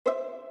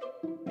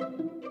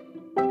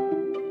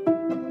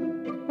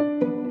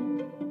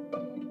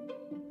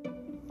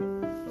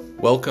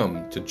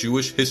Welcome to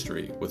Jewish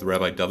History with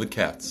Rabbi David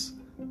Katz,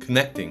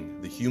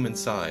 connecting the human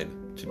side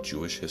to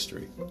Jewish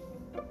history.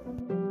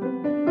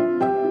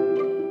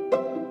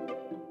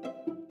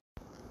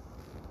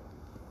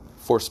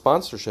 For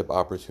sponsorship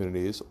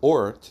opportunities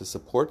or to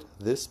support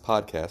this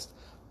podcast,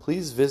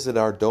 please visit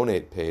our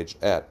donate page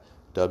at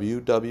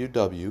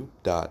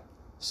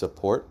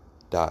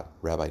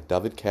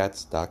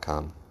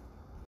www.support.rabbidavidkatz.com.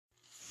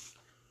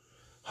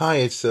 Hi,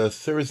 it's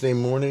Thursday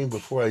morning.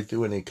 Before I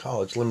do any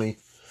college, let me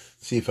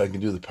see if I can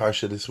do the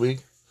Parsha this week.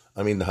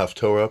 The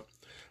Haftorah.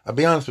 I'll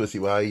be honest with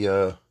you,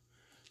 I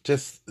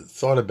just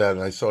thought about it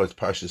and I saw it's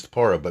Parshas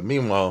Parah, but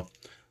meanwhile,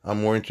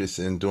 I'm more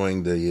interested in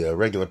doing the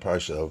regular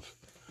Parsha of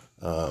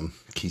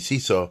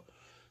Kisisa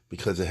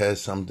because it has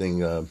something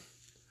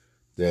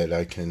that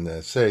I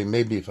can say.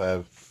 Maybe if I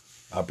have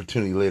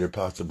opportunity later,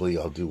 possibly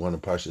I'll do one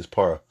of Parshas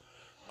Parah.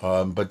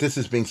 But this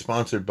is being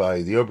sponsored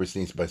by the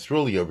Obersteins, by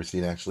Sruli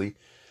Oberstein, actually,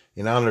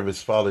 in honor of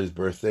his father's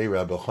birthday.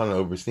 Rabbi Chana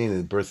Oberstein,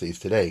 his birthday is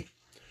today.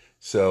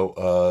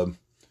 So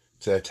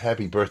that's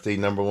happy birthday,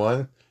 number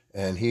one.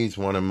 And he's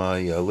one of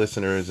my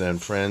listeners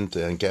and friends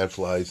and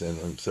gadflies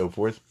and so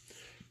forth.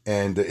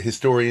 And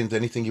historians,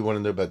 anything you want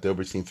to know about the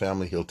Oberstein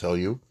family, he'll tell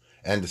you,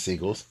 and the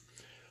Siegels.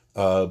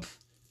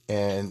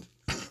 And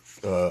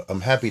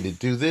I'm happy to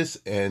do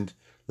this. And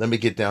let me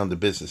get down to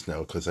business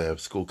now because I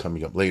have school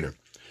coming up later.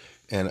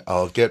 And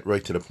I'll get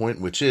right to the point,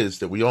 which is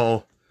that we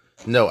all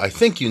know, I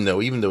think you know,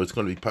 even though it's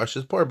going to be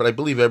Parshas Parah, but I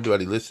believe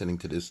everybody listening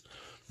to this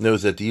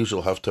knows that the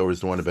usual Haftorah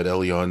is the one about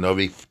Eliyahu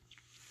Novi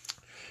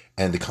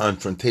and the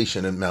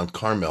confrontation at Mount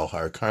Carmel,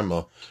 Har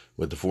Carmel,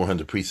 with the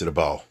 400 priests of the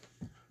Baal,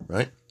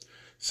 right?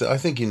 So I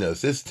think you know,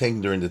 this is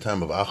taken during the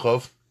time of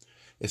Achov.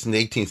 It's in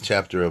the 18th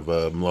chapter of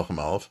Melachim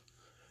Aleph,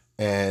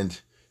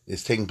 and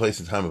it's taking place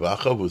in the time of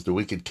Achov, who was the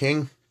wicked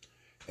king,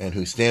 and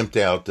who stamped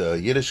out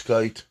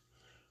Yiddishkeit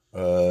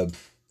the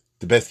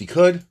best he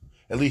could.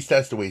 At least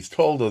that's the way it's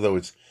told, although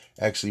it's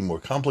actually more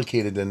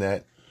complicated than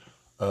that,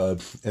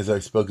 as I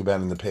spoke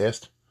about in the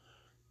past.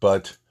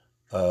 But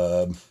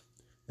at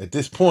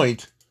this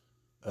point,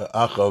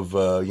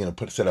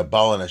 Achov, set a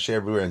Baal and Asher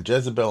everywhere in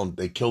Jezebel, and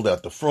they killed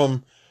out the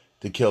Frum,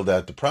 they killed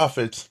out the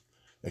prophets,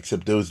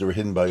 except those that were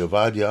hidden by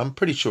Ovadia. I'm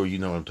pretty sure you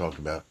know what I'm talking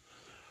about.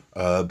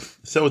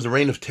 So it was a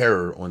reign of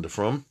terror on the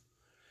Frum,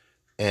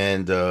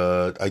 and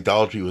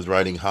idolatry was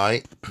riding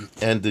high,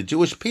 and the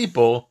Jewish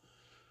people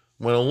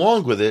went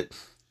along with it,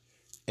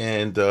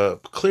 and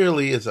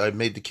clearly, as I've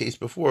made the case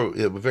before,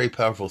 it was a very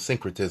powerful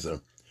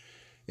syncretism,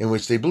 in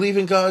which they believe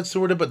in God,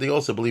 sort of, but they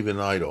also believe in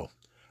an idol.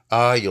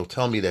 You'll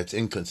tell me that's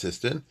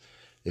inconsistent.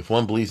 If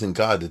one believes in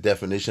God, the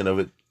definition of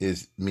it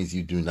means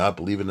you do not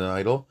believe in an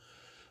idol.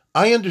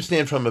 I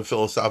understand from a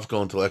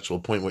philosophical, intellectual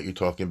point what you're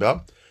talking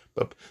about,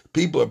 but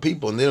people are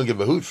people, and they don't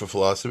give a hoot for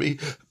philosophy.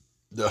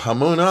 The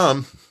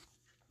Hamonam,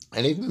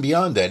 and even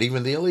beyond that,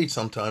 even the elite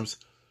sometimes,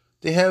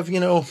 they have,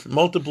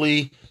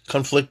 multiply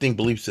conflicting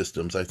belief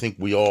systems. I think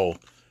we all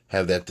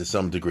have that to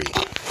some degree.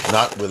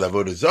 Not with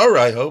Avodah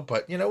Zarah, I hope,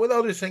 but, with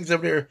other things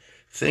over there,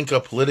 think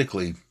up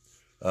politically.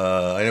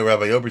 I know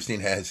Rabbi Oberstein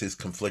has his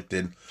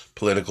conflicted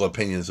political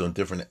opinions on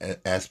different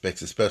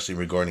aspects, especially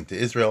regarding to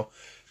Israel.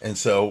 And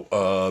so,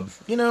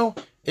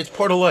 it's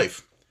part of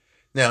life.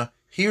 Now,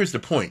 here's the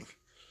point,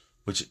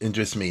 which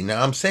interests me.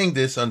 Now, I'm saying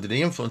this under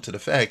the influence of the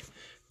fact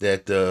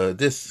that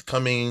this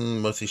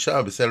coming Moshe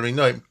Shabbos, Saturday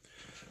night,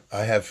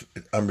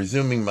 I'm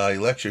resuming my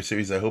lecture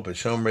series, I hope, at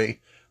Shomrei.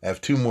 I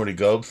have 2 more to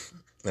go,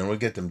 and we'll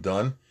get them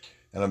done.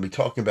 And I'll be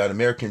talking about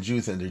American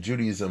Jews and their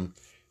Judaism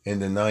in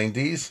the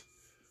 90s,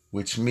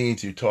 which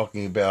means you're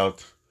talking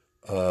about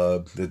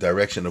the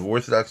direction of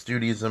Orthodox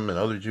Judaism and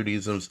other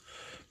Judaisms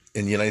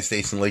in the United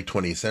States in the late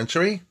 20th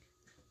century.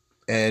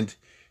 And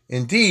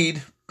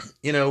indeed,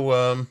 in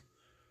our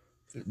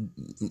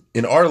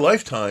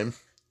lifetime,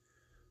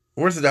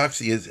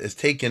 Orthodoxy has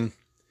taken,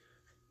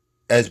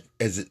 as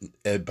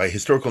by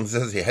historical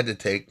necessity, had to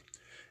take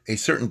a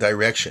certain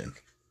direction,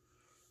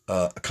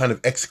 a kind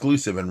of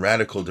exclusive and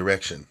radical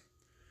direction.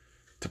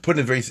 To put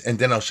it and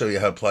then I'll show you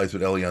how it applies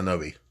with Eliyahu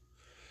Novi.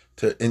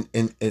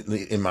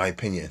 In my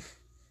opinion,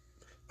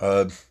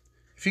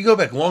 if you go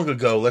back long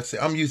ago, let's say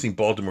I'm using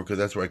Baltimore because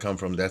that's where I come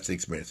from. That's the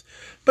experience,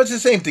 but it's the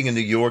same thing in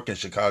New York and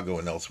Chicago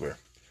and elsewhere.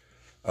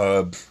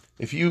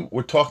 If you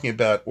were talking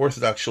about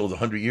Orthodox shuls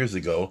 100 years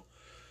ago,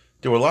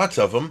 there were lots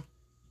of them,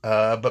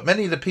 but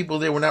many of the people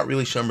there were not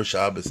really Shomer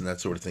Shabbos and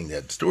that sort of thing. They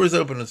had stores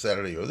open on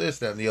Saturday or this,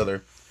 that, and the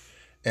other,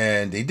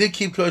 and they did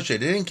keep kosher.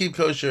 They didn't keep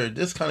kosher.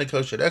 This kind of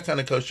kosher, that kind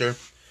of kosher.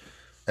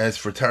 As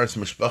for Taras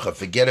Mishpacha,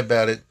 forget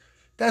about it.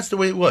 That's the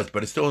way it was,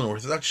 but it's still an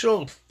Orthodox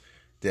shul.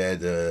 They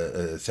had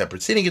a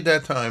separate seating at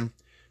that time,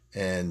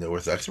 and the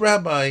Orthodox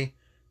rabbi,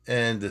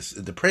 and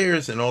the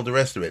prayers, and all the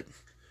rest of it.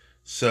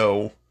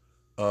 So,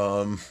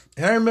 and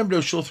I remember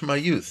those shuls from my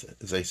youth,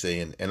 as I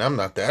say, and I'm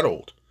not that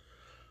old.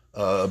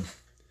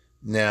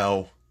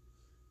 Now,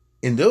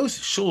 in those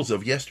shuls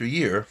of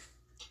yesteryear,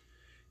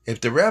 if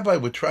the rabbi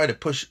would try to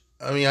push,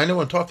 I know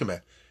what I'm talking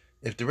about.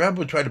 If the rabbi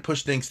would try to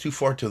push things too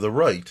far to the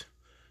right,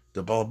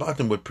 the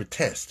Balabatim would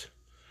protest.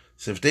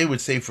 So if they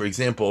would say, for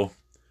example,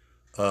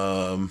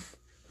 I'm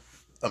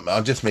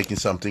just making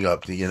something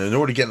up. In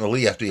order to get in the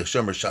league, you have to be a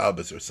Shomer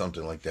Shabbos or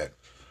something like that.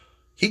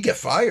 He'd get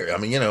fired.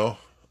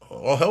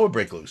 All hell would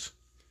break loose.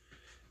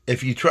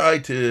 If you try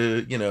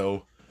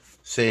to,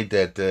 say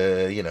that,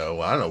 I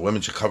don't know,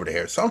 women should cover their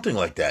hair, something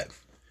like that.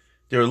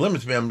 There are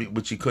limits beyond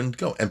which you couldn't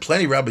go. And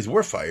plenty of rabbis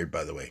were fired,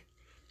 by the way.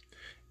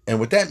 And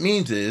what that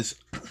means is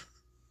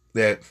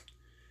that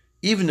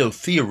even though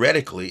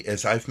theoretically,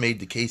 as I've made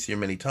the case here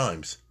many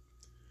times,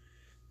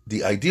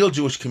 the ideal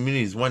Jewish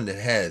community is one that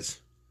has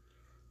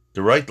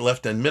the right,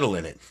 left, and middle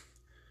in it.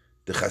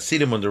 The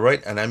Hasidim on the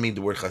right, and I mean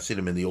the word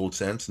Hasidim in the old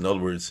sense. In other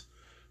words,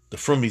 the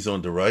Frumis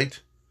on the right,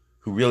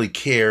 who really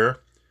care,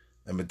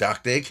 and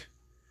Medakdek.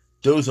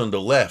 Those on the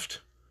left,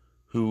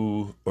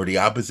 who are the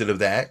opposite of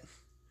that.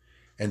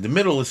 And the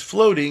middle is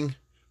floating,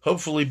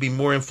 hopefully be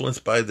more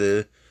influenced by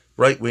the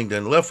right wing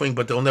than the left wing,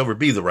 but they'll never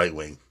be the right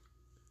wing.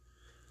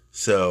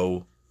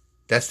 So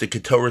that's the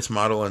Ketoris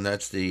model, and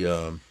that's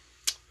the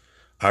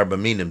Arba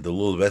Minim, the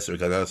Lulav Esser,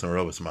 Gadalas and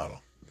Rovas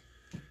model.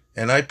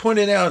 And I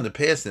pointed out in the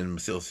past in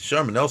Mesilas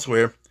Yesharim and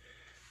elsewhere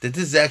that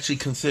this is actually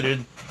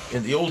considered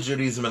in the old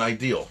Judaism an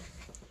ideal.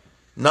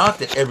 Not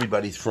that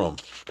everybody's from,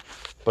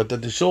 but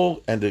that the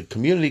shul and the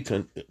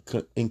community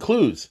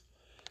includes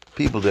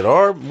people that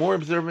are more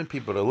observant,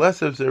 people that are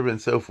less observant,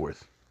 and so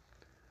forth.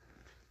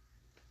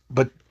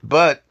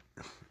 But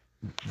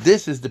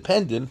this is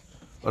dependent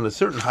on a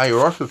certain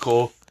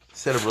hierarchical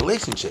set of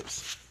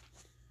relationships,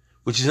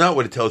 which is not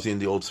what it tells you in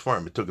the old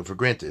Sfarim. It took it for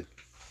granted.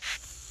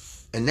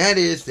 And that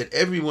is that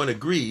everyone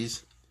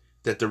agrees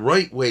that the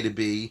right way to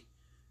be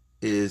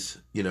is,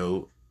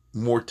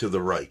 more to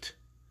the right.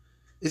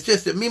 It's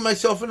just that me,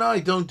 myself, and I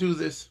don't do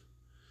this.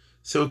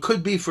 So it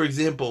could be, for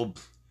example,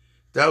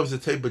 that was the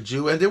type of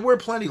Jew, and there were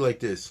plenty like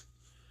this,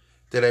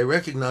 that I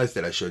recognized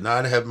that I should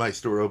not have my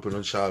store open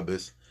on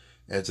Shabbos.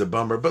 And it's a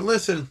bummer. But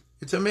listen,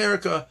 it's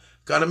America.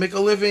 Got to make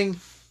a living.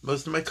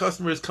 Most of my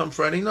customers come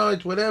Friday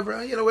night, whatever.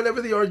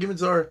 Whatever the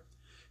arguments are.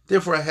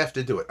 Therefore, I have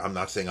to do it. I'm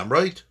not saying I'm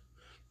right.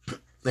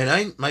 And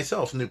I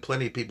myself knew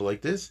plenty of people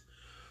like this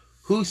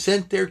who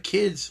sent their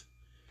kids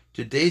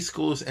to day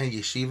schools and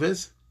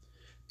yeshivas.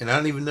 And I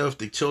don't even know if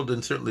the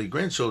children, certainly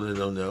grandchildren,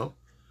 don't know.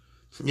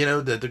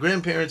 That the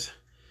grandparents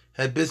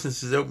had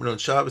businesses open on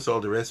Shabbos, all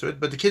the rest of it.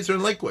 But the kids are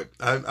in Lakewood.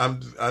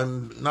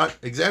 I'm not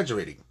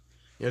exaggerating.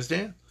 You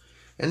understand?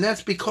 And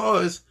that's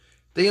because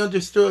they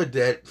understood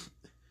that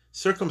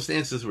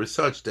circumstances were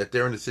such that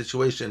they're in a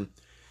situation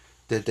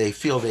that they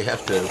feel they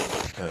have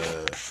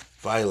to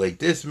violate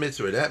this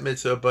mitzvah or that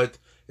mitzvah, but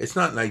it's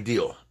not an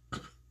ideal.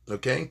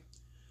 Okay?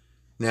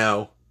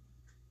 Now,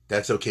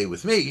 that's okay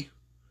with me,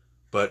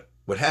 but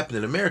what happened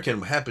in America and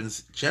what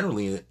happens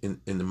generally in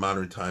the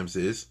modern times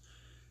is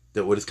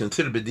that what is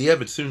considered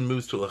b'diavad soon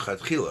moves to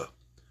l'chatchila.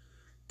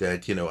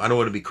 That, I don't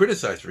want to be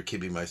criticized for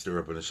keeping my store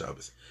open on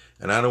Shabbos.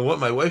 And I don't want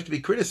my wife to be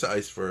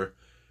criticized for,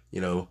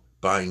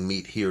 buying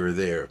meat here or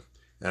there.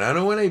 And I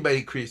don't want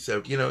anybody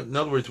criticized. In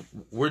other words,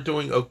 we're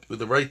doing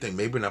the right thing.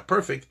 Maybe we're not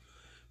perfect.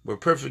 We're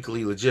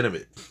perfectly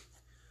legitimate.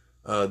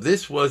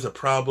 This was a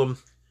problem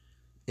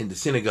in the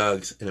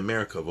synagogues in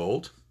America of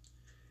old.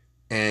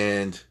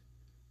 And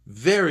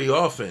very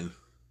often,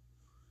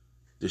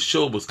 the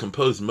shul was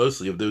composed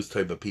mostly of those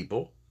type of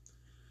people.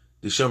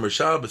 The Shomer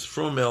Shabbos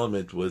from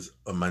element was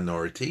a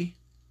minority.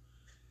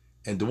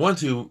 And the ones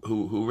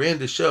who ran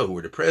the show, who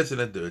were the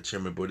president, the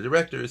chairman of the board of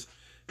directors,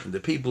 and the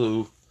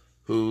people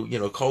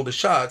who called the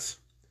shots,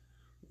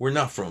 were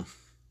not from.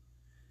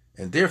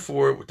 And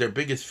therefore, their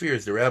biggest fear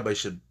is the rabbi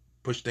should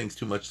push things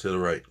too much to the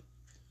right.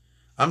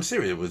 I'm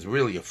serious, I was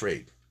really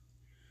afraid.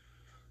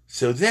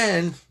 So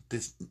then,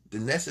 the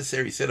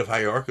necessary set of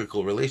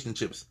hierarchical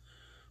relationships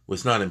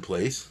was not in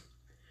place,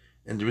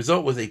 and the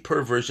result was a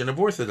perversion of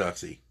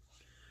orthodoxy,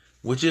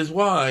 which is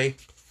why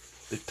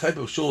the type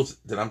of shuls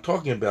that I'm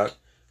talking about,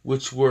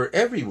 which were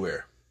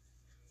everywhere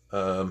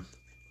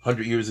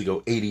 100 years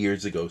ago, 80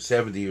 years ago,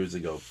 70 years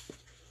ago,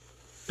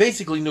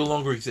 basically no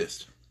longer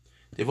exist.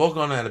 They've all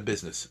gone out of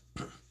business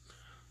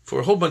for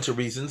a whole bunch of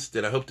reasons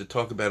that I hope to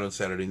talk about on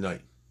Saturday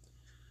night.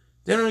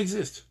 They don't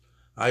exist.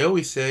 I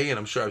always say, and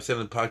I'm sure I've said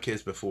on the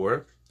podcast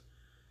before,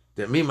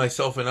 that me,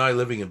 myself, and I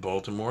living in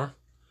Baltimore,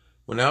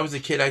 when I was a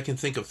kid, I can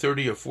think of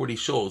 30 or 40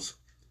 shuls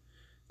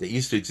that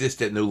used to exist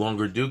that no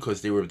longer do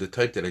because they were of the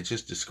type that I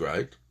just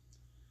described.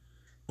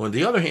 On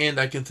the other hand,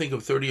 I can think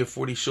of 30 or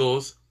 40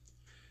 shuls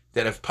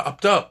that have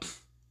popped up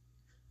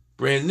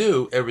brand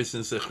new ever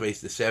since the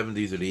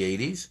 70s or the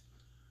 80s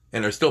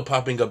and are still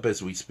popping up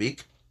as we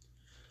speak.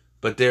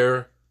 But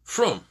they're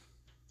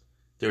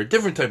a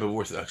different type of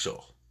Orthodox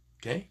shul.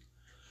 Okay?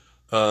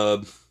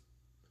 Some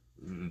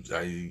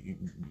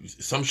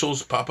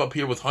shuls pop up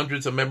here with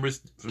hundreds of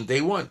members from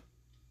day one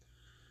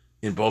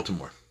in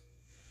Baltimore.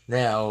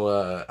 Now,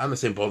 I'm not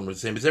saying Baltimore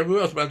is the same as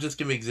everywhere else, but I'm just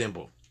giving an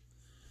example.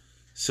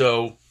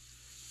 So,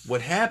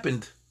 what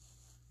happened,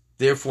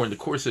 therefore, in the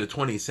course of the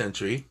 20th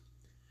century,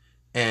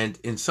 and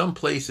in some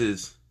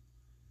places,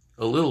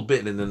 a little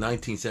bit in the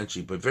 19th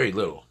century, but very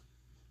little,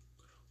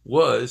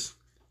 was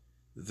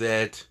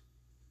that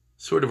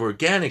sort of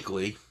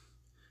organically,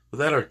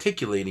 without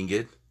articulating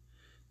it,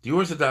 the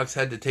Orthodox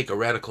had to take a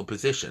radical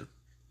position.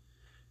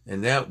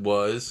 And that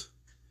was,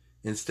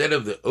 instead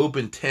of the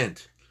open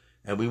tent,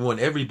 and we want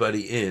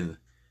everybody in,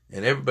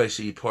 and everybody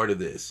should be part of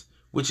this,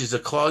 which is a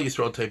Klal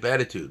Yisrael type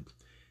attitude.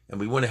 And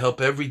we want to help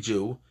every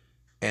Jew,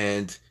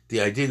 and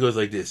the idea goes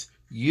like this.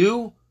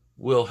 You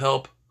will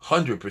help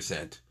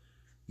 100%.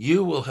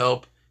 You will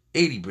help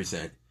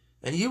 80%.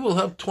 And you will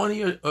help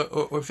 20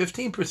 or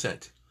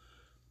 15%.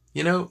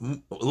 You know,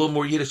 a little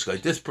more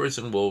Yiddishkeit. This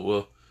person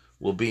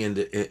will be in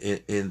the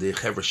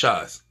Chevra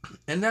Shas,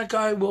 and that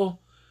guy will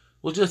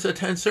just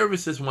attend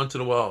services once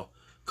in a while.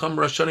 Come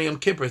Rosh Hashanah Yom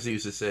Kippur, as they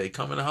used to say.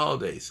 Come in the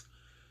holidays,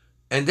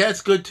 and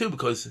that's good too,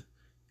 because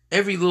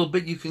every little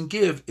bit you can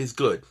give is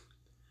good.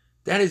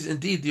 That is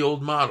indeed the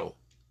old model,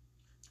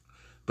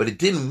 but it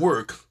didn't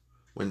work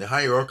when the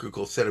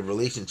hierarchical set of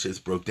relationships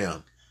broke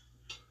down.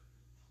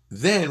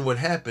 Then what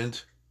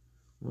happened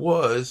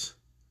was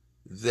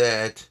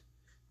that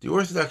the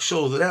Orthodox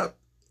shows it out,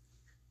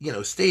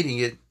 stating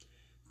it,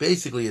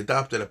 basically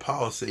adopted a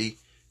policy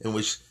in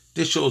which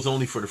this show is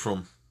only for the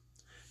frum.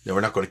 Now,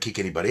 we're not going to kick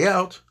anybody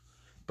out,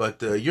 but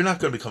you're not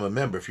going to become a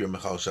member if you're a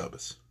Mechal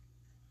Shabbos.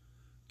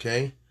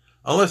 Okay?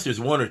 Unless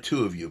there's one or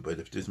two of you, but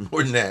if there's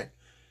more than that,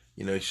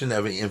 you shouldn't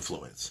have any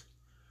influence.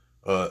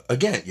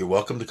 Again, you're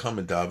welcome to come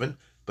and daven,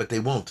 but they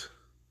won't.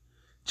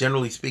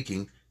 Generally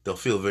speaking, they'll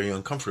feel very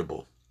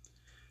uncomfortable.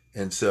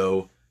 And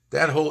so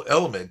that whole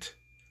element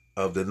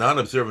of the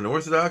non-observant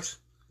Orthodox,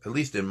 at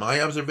least in my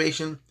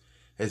observation,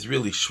 has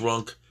really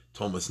shrunk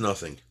to almost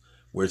nothing,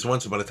 whereas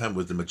once upon a time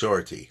was the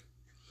majority.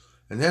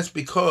 And that's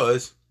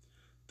because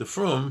the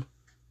frum,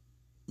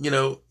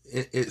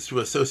 it's through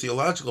a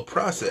sociological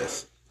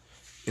process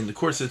in the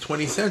course of the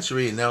 20th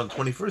century and now in the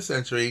 21st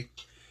century,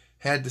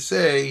 had to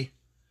say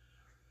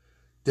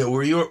that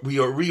we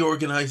are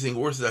reorganizing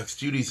Orthodox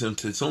Judaism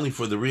to it's only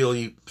for the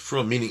really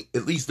frum, meaning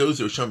at least those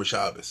who are Shomer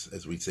Shabbos,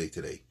 as we say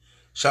today.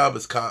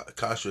 Shabbos,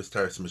 Kashrus,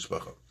 Taras,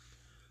 Mishpacha.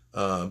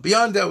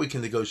 Beyond that, we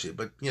can negotiate,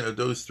 but,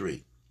 those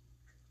three.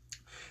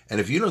 And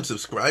if you don't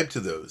subscribe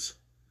to those,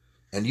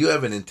 and you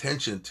have an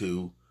intention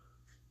to,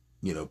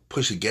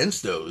 push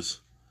against those,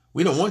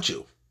 we don't want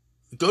you.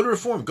 Go to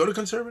Reform, go to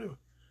Conservative,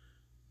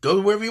 go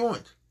wherever you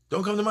want.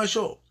 Don't come to my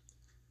show.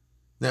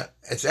 Now,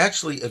 it's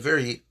actually a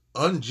very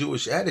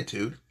un-Jewish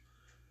attitude,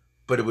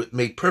 but it would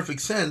make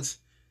perfect sense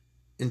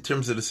in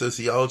terms of the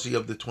sociology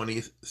of the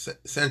 20th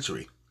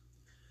century.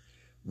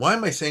 Why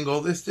am I saying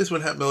all this? This is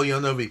what happened to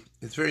Eliyahu Novi.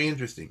 It's very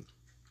interesting.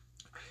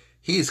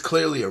 He is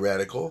clearly a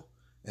radical,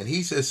 and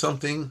he says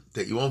something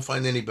that you won't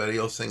find anybody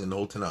else saying in the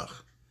whole Tanakh.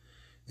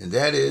 And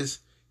that is,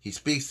 he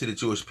speaks to the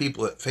Jewish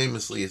people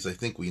famously, as I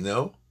think we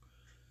know.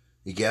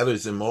 He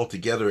gathers them all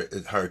together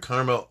at Har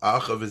Carmel.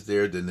 Achav is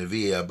there, the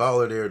Nevi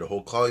Abal are there, the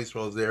whole Klal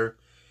Yisrael is there.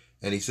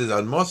 And he says,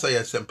 Ad Mosai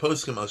Yasem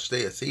Poskim Al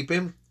Shtei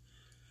Asipim,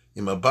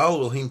 Im Abal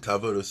Wilhim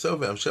Tavodoso,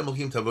 Ve'am Shem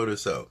Wilhim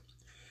Tavodoso.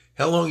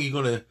 How long are you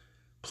going to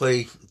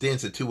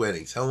dance at two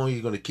weddings? How long are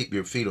you going to keep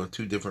your feet on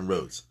two different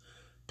roads?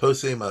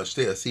 Poskim Al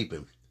Shtei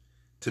Asipim.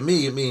 To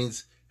me, it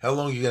means, how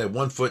long are you going to have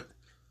 1 foot,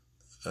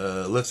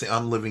 let's say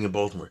I'm living in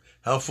Baltimore.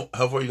 How far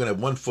are you going to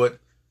have 1 foot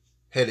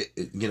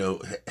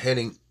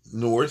heading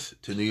north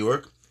to New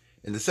York,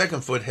 and the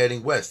second foot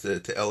heading west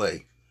to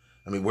L.A.?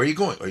 I mean, where are you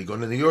going? Are you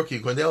going to New York or are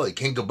you going to L.A.? You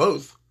can't go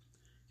both.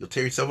 You'll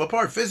tear yourself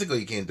apart. Physically,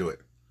 you can't do it.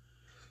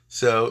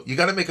 So you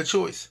got to make a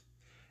choice.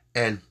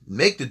 And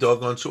make the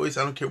doggone choice.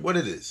 I don't care what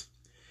it is.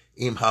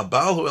 Im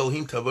habal hu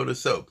Elohim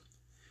tavodoso.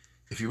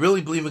 If you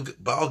really believe in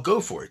Baal, go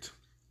for it.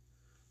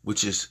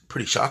 Which is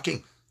pretty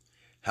shocking.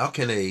 How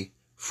can a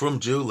frum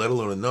Jew, let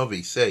alone a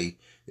Navi, say,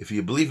 if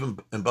you believe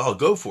in Baal,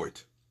 go for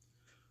it?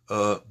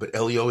 But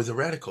Elio is a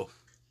radical.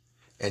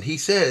 And he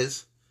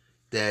says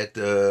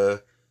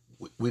that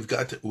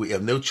we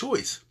have no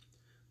choice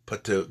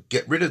but to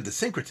get rid of the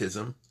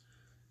syncretism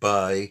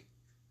by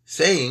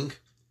saying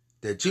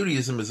that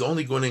Judaism is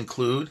only going to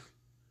include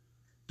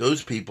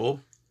those people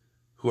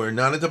who are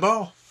not at the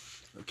Baal.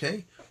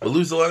 Okay? We'll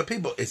lose a lot of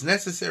people. It's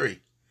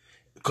necessary.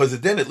 Because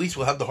then at least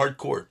we'll have the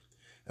hardcore.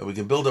 And we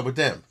can build up with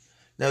them.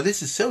 Now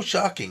this is so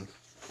shocking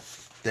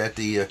that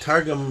the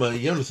Targum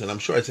Yonasan, I'm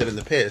sure I said in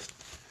the past,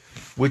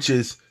 which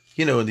is,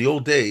 in the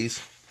old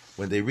days,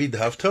 when they read the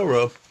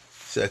Haftorah,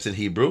 so that's in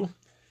Hebrew,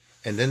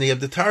 and then they have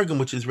the Targum,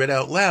 which is read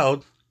out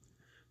loud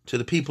to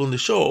the people in the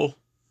shul,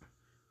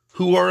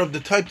 who are of the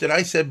type that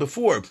I said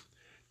before.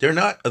 They're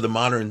not of the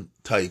modern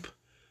type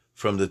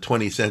from the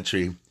 20th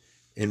century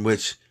in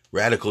which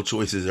radical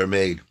choices are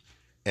made.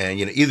 And,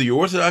 either you're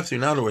Orthodox or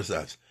you're not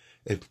Orthodox.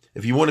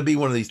 If you want to be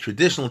one of these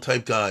traditional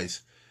type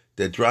guys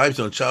that drives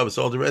on Shabbos,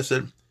 all the rest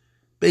of it,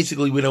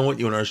 basically we don't want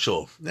you in our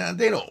shul. Now,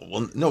 they don't,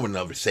 well, no one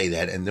will ever say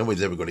that, and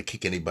nobody's ever going to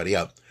kick anybody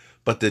out.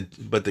 But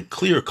the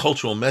clear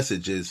cultural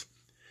message is,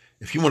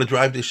 if you want to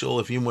drive this shul,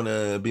 if you want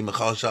to be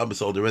Mechal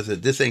Shabbos, all the rest of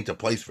it, this ain't the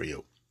place for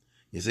you.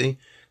 You see?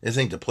 This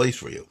ain't the place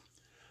for you.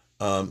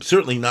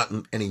 Certainly not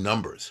in any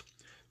numbers.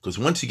 Because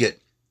once you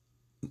get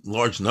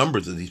large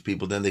numbers of these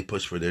people, then they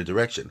push for their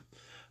direction.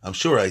 I'm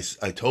sure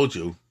I told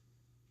you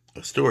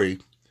a story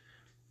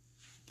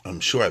I'm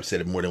sure I've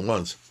said it more than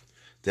once,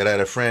 that I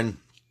had a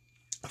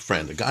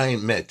guy I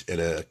met at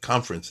a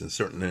conference in a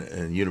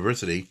certain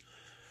university.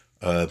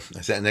 I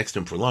sat next to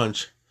him for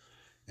lunch,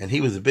 and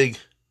he was a big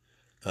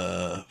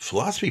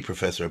philosophy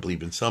professor, I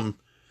believe, in some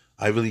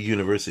Ivy League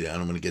university. I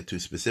don't want to get too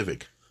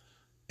specific.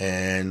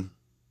 And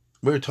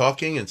we were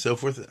talking and so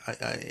forth.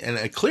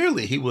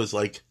 Clearly he was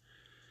like,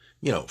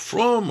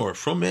 from or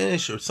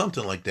from-ish or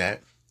something like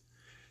that.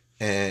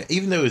 And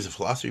even though he was a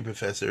philosophy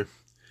professor,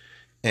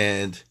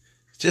 and it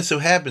just so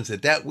happens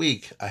that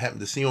week I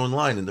happened to see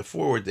online in the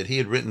foreword that he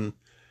had written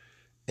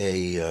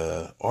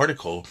a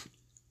article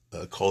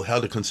called "How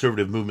the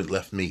Conservative Movement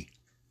Left Me,"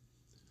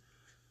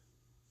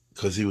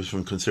 because he was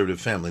from a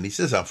conservative family, and he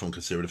says I'm from a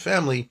conservative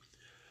family,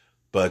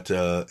 but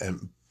it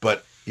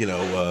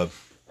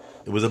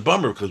was a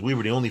bummer because we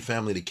were the only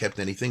family that kept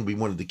anything. We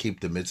wanted to keep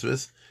the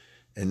mitzvahs,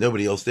 and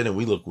nobody else did, and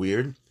we looked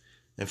weird.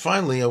 And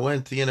finally, I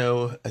went,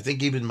 I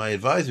think even my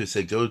advisor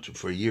said go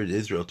for a year to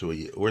Israel to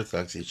an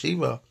Orthodox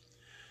yeshiva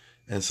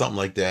and something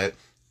like that.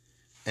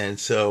 And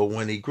so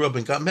when he grew up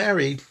and got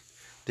married,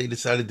 they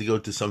decided to go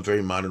to some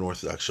very modern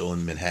Orthodox shul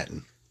in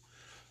Manhattan.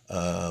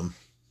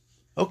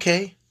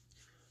 Okay.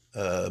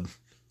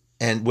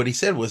 And what he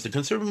said was the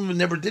conservative movement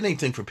never did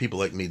anything for people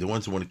like me, the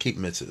ones who want to keep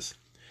mitzvahs.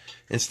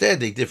 Instead,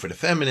 they did for the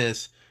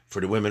feminists,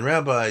 for the women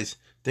rabbis,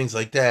 things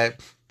like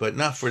that, but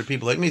not for the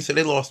people like me, so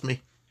they lost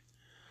me.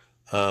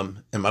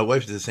 And my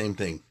wife did the same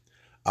thing.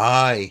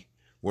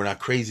 We're not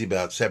crazy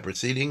about separate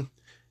seating.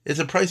 It's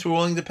a price we're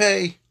willing to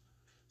pay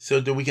so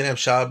that we can have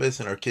Shabbos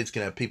and our kids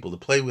can have people to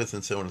play with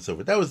and so on and so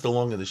forth. That was the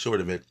long and the short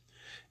of it,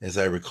 as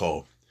I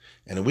recall.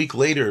 And a week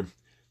later,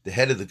 the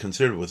head of the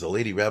conservative was a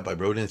lady rabbi,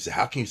 wrote in and said,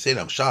 how can you say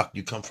that? I'm shocked.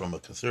 You come from a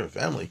conservative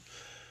family,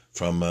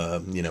 from,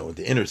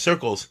 the inner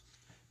circles.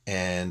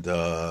 And,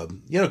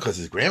 because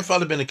his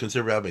grandfather had been a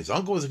conservative rabbi, his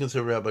uncle was a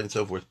conservative rabbi and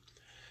so forth.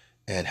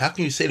 And how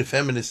can you say the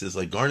feminist is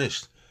like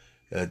garnished?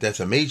 That's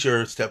a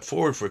major step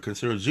forward for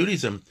conservative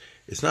Judaism.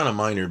 It's not a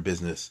minor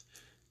business.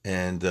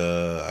 And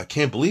I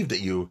can't believe that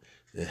you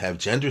have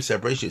gender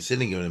separation. You're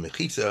sitting in a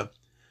mechitza,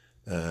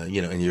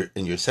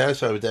 and you're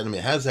satisfied with that. I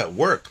mean, how does that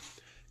work?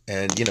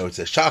 And, it's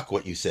a shock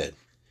what you said.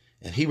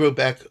 And he wrote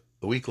back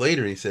a week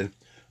later, and he said,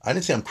 I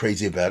didn't say I'm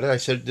crazy about it. I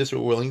said this is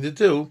what we're willing to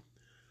do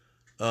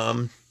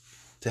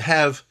to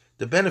have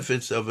the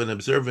benefits of an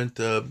observant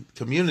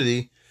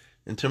community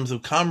in terms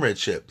of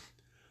comradeship.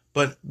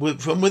 But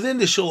from within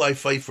the shul, I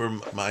fight for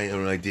my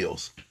own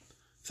ideals.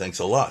 Thanks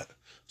a lot.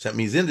 So that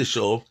means in the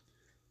shul,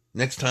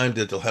 next time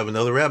that they'll have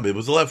another rabbi, it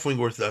was a left-wing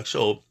Orthodox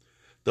shul,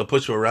 they'll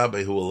push for a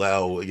rabbi who will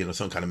allow,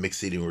 some kind of mixed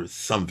seating or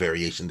some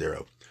variation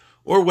thereof.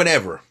 Or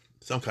whatever,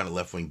 some kind of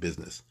left-wing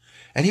business.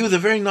 And he was a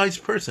very nice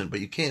person, but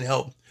you can't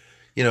help,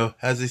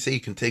 as they say, you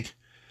can take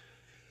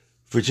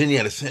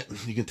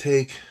you can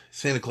take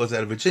Santa Claus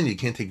out of Virginia. You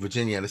can't take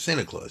Virginia out of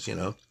Santa Claus,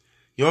 You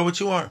are what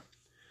you are.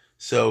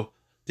 So,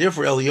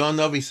 therefore, Eliyahu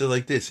Navi said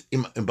like this,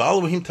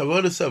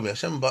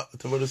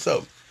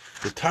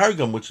 the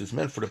Targum, which is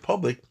meant for the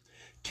public,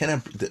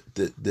 cannot,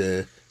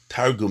 the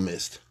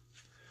Targumist,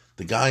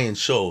 the guy in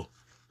shul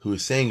who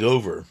is saying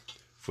over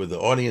for the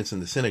audience in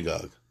the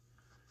synagogue,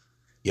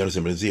 in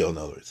other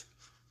words,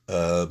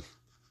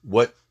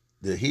 what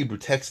the Hebrew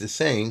text is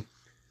saying,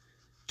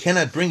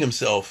 cannot bring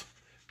himself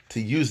to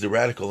use the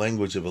radical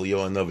language of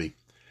Eliyahu Navi,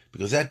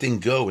 because that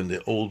didn't go in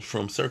the old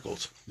from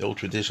circles, the old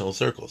traditional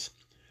circles.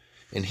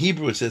 In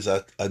Hebrew, it says,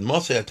 how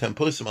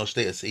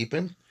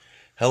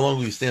long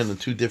will you stand on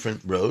two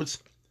different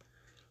roads?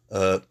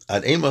 How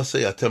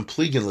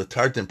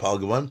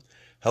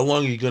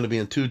long are you going to be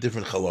in two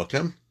different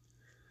chalakim?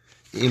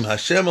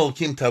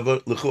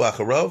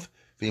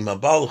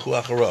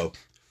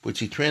 Which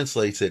he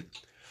translates it,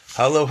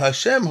 Halo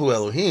Hashem hu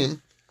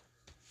Elohim.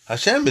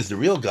 Hashem is the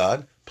real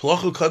God.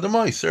 Plochu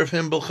kadamai, serve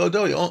him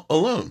b'chodoi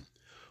alone.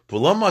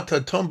 Why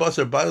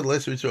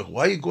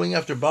are you going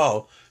after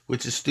Baal,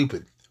 which is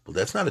stupid? Well,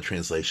 that's not a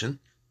translation.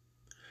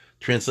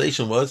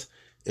 Translation was,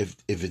 if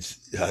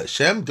it's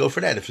Hashem, go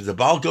for that. If it's a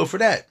Baal, go for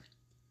that.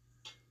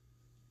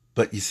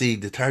 But you see,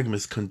 the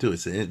Targumists couldn't do it.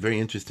 It's a very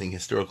interesting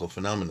historical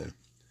phenomenon,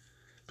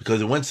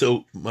 because it went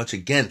so much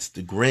against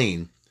the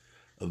grain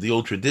of the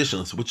old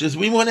traditions, which is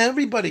we want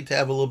everybody to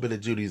have a little bit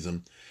of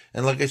Judaism.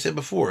 And like I said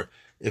before,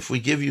 if we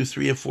give you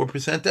 3 or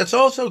 4%, that's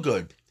also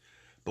good.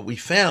 But we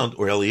found,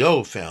 or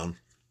Eliyahu found,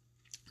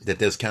 that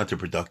that's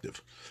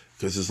counterproductive.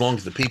 Because as long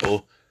as the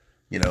people,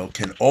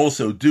 can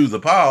also do the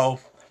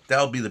Baal,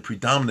 that'll be the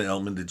predominant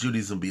element. The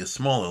Judaism will be a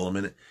small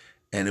element,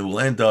 and it will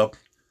end up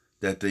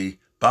that the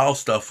Baal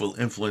stuff will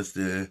influence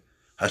the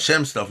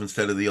Hashem stuff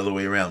instead of the other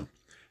way around.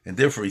 And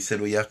therefore, he said,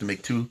 well, you have to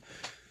make two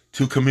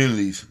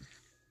communities.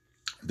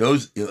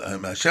 Those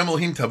Hashem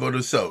Elohim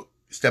Tavodo So,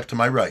 step to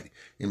my right.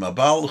 In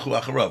Mabal L'chu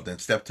Acharav, then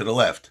step to the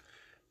left.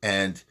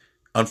 And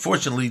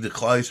unfortunately, the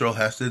Klal Yisrael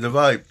has to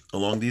divide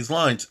along these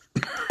lines.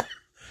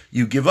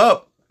 You give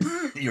up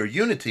your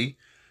unity,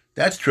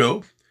 that's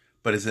true,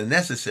 but it's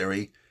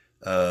necessary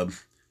to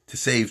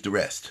save the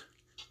rest.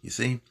 You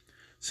see?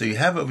 So you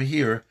have over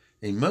here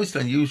a most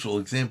unusual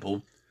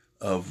example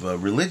of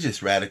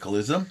religious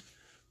radicalism,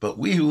 But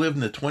we who live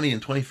in the 20th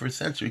and 21st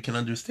century can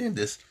understand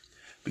this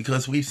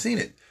because we've seen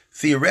it.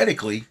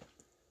 Theoretically,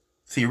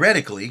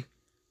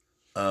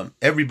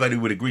 everybody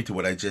would agree to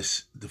what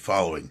the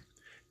following.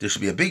 There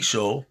should be a big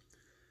shul.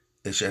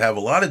 It should have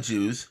a lot of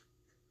Jews,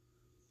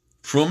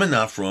 frum and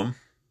not frum.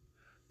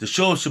 The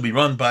shul should be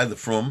run by the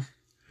frum.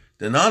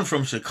 The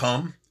non-frum should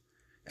come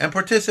and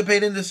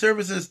participate in the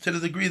services to the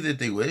degree that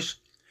they wish,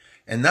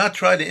 and not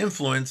try to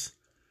influence,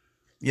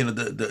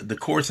 the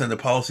course and the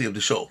policy of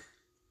the shul.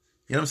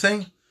 You know what I'm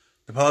saying?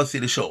 The policy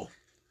of the shul.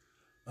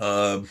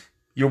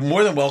 You're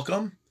more than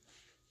welcome,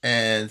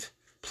 and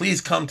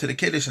please come to the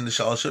Kiddush and the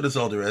Shalashudas,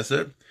 all the rest of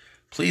it.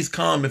 Please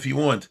come if you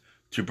want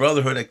to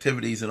brotherhood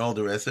activities and all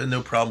the rest of it,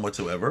 no problem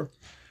whatsoever.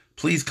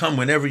 Please come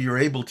whenever you're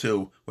able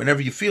to,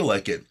 whenever you feel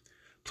like it.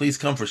 Please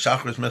come for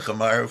Shachris Mincha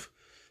Ma'ariv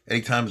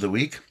any time of the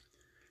week.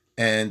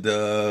 And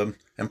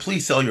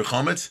please sell your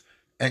chametz,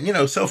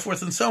 and so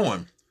forth and so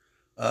on.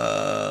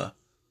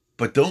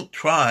 But don't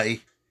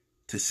try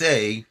to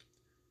say,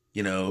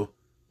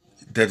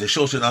 that the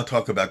shul should not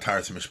talk about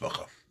Taras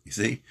Mishpacha, you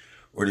see?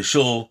 Or the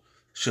shul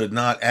should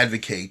not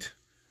advocate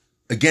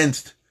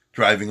against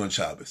driving on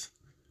Shabbos.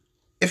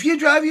 If you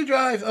drive, you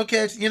drive.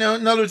 Okay, in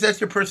other words, that's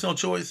your personal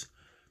choice.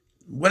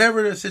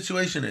 Whatever the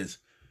situation is.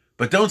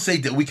 But don't say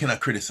that we cannot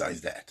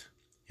criticize that.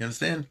 You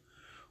understand?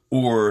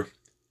 Or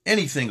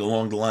anything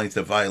along the lines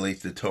that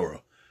violates the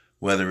Torah.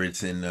 Whether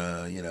it's in,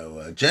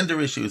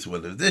 gender issues,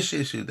 whether this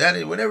issue,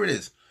 that, whatever it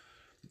is.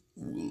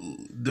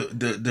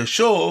 The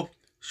shul,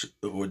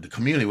 or the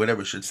community,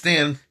 whatever, should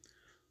stand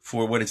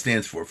for what it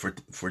stands for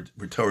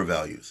Torah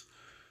values.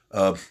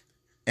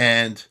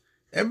 And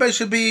everybody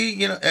should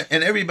be,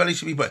 and everybody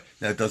should be, but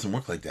now it doesn't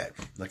work like that.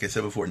 Like I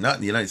said before, not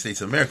in the United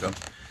States of America,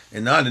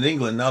 and not in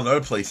England, not in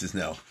other places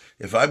now.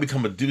 If I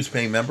become a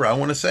dues-paying member, I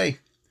want to say,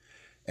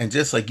 and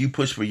just like you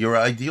push for your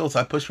ideals,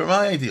 I push for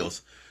my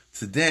ideals.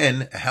 So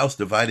then, a house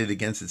divided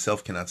against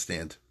itself cannot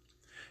stand,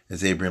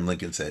 as Abraham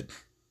Lincoln said.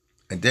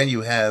 And then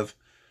you have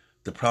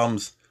the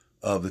problems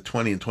of the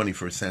 20th and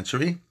 21st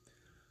century,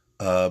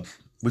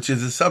 which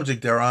is a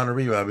subject our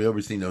honoree Rabbi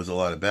Oberstein knows a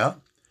lot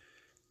about.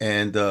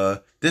 And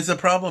there's a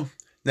problem.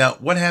 Now,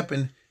 what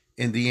happened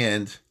in the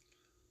end?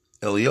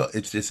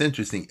 It's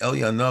interesting.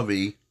 Eliyahu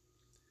Navi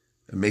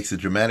makes a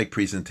dramatic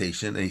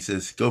presentation, and he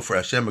says, go for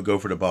Hashem or go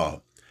for the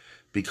Baal.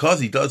 Because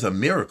he does a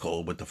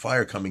miracle with the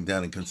fire coming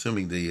down and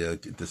consuming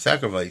the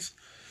sacrifice,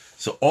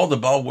 so all the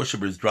Baal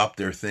worshippers drop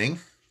their thing,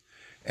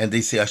 and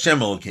they say, Hashem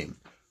Elokim.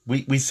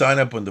 We sign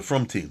up on the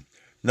Frum team.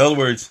 In other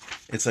words,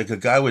 it's like a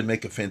guy would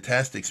make a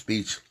fantastic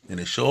speech in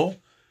a shul,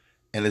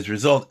 and as a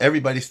result,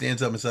 everybody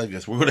stands up and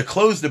says, we're going to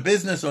close the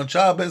business on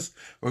Shabbos,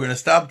 we're going to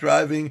stop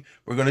driving,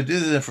 we're going to do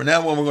this, and from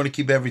now on, we're going to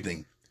keep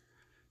everything.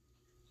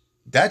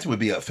 That would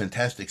be a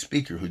fantastic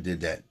speaker who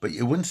did that, but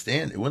it wouldn't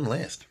stand, it wouldn't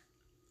last.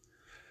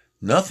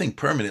 Nothing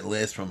permanent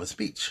lasts from a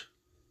speech.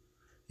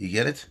 You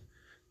get it?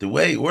 The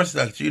way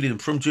Orthodox Judaism,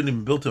 from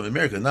Judaism built in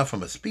America, not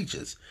from a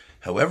speeches,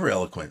 however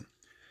eloquent.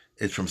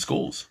 It's from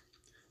schools.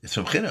 It's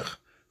from chinuch,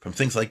 from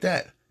things like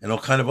that, and all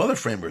kind of other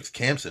frameworks,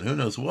 camps, and who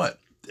knows what,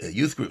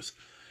 youth groups.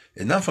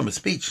 And not from a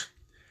speech.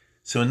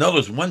 So in other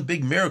words, one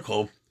big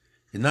miracle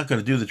is not going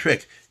to do the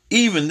trick,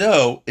 even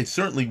though it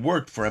certainly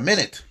worked for a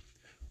minute.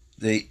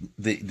 The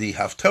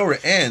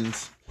Haftorah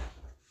ends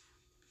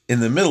in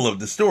the middle of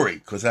the story,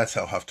 because that's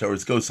how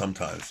Haftorahs go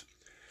sometimes,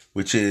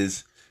 which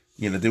is,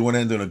 they want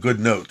to end on a good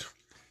note.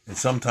 And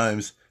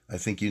sometimes, I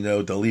think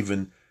they'll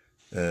even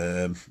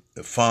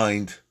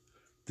find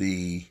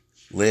the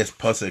last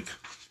pasuk,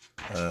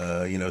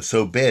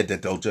 so bad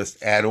that they'll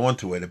just add on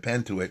to it,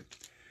 append to it,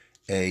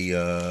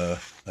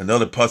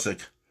 another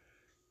pasuk,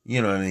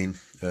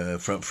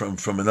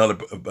 from another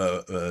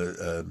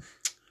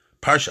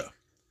parsha.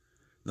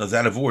 Now, it's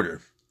out of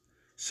order.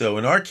 So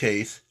in our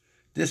case,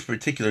 this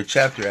particular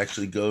chapter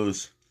actually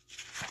goes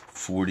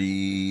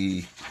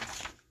 46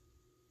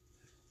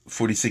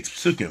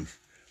 psukim,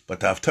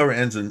 but the Haftarah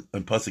ends in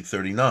pasuk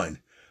 39.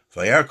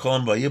 Vayar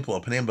kolam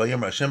vayipol pneim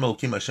vayom Hashem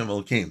Elokim Hashem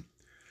Elokim.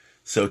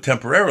 So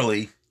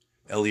temporarily,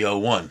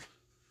 Eliyahu won.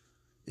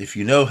 If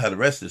you know how the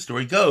rest of the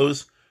story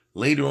goes,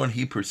 later on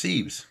he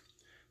perceives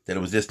that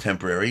it was just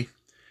temporary,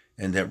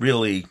 and that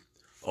really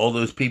all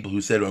those people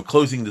who said,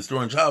 closing the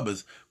store on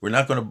Shabbos, we're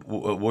not going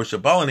to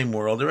worship Baal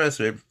anymore, all the rest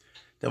of it,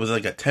 that was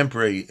like a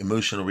temporary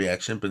emotional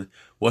reaction, but it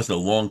wasn't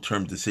a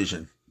long-term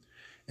decision.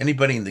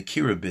 Anybody in the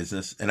Kira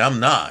business, and I'm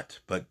not,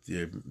 but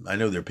I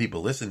know there are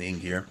people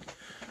listening here,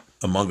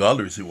 among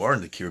others who are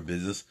in the Kira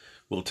business,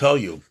 will tell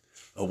you,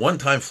 a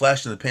one-time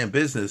flash-in-the-pan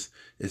business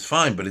is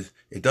fine, but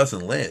it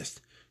doesn't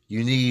last.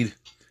 You need,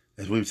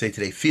 as we would say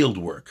today, field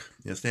work.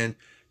 You understand?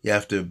 You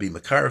have to be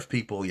makar of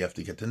people. You have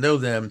to get to know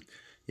them.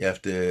 You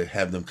have to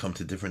have them come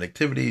to different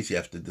activities. You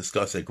have to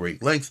discuss at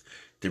great length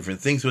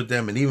different things with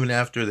them. And even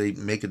after they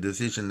make a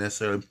decision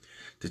necessarily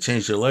to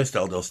change their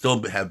lifestyle, they'll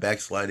still have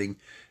backsliding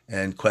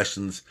and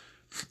questions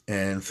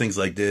and things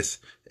like this.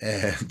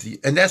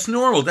 And that's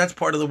normal. That's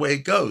part of the way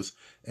it goes.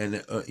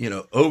 And,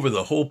 over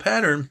the whole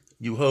pattern,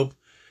 you hope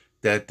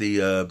that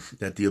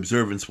the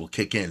observance will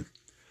kick in.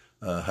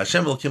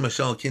 Hashem Elokim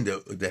Hashem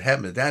Elokim that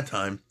happened at that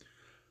time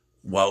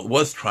while it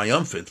was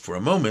triumphant for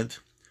a moment,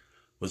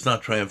 was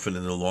not triumphant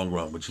in the long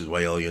run, which is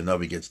why Eliyahu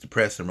Navi gets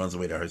depressed and runs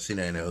away to Har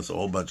Sinai and has a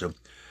whole bunch of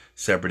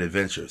separate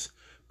adventures.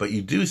 But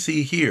you do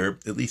see here,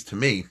 at least to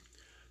me,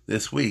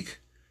 this week,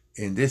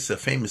 in this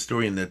famous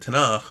story in the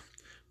Tanakh,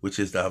 which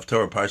is the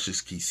Haftorah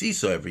Parshas Ki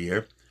Sisa every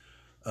year,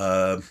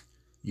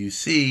 you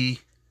see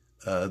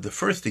the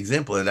first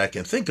example that I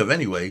can think of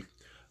anyway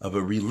of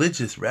a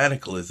religious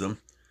radicalism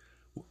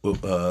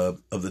of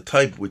the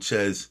type which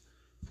says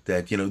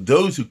that,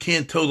 those who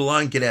can't toe the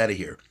line, get out of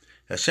here.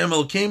 Hashem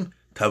Elokim,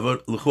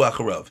 Tavot L'chu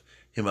Acharav.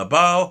 Him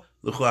Abal,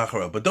 L'chu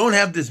Acharav. But don't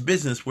have this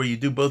business where you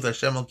do both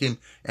Hashem Elokim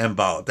and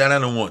Baal. That I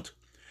don't want.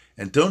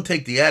 And don't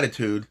take the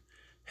attitude,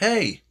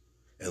 hey,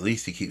 at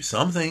least they keep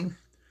something,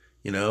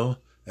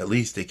 at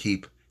least they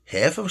keep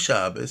half of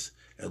Shabbos,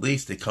 at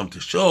least they come to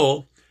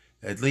Shul,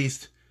 at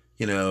least,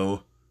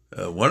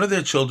 one of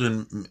their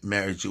children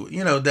married Jew,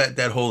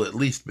 that whole at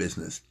least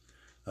business.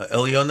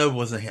 Eliyahu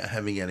wasn't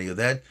having any of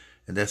that,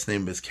 and that's the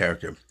name of his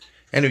character.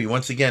 Anyway,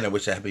 once again, I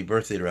wish a happy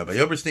birthday to Rabbi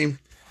Oberstein,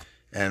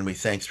 and we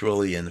thank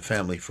Rolly and the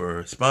family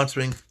for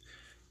sponsoring.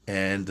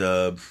 And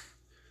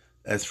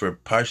as for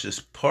Parshas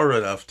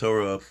Parah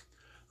Haftorah,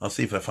 I'll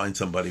see if I find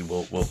somebody.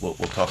 We'll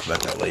talk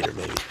about that later,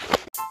 maybe.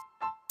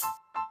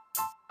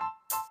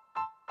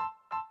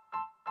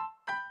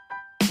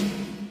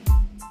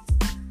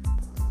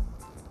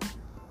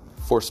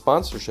 For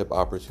sponsorship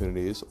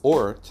opportunities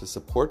or to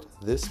support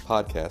this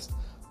podcast,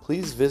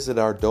 please visit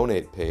our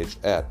donate page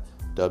at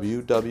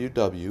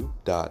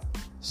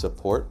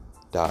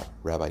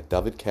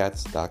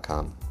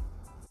www.support.rabbidavidkatz.com.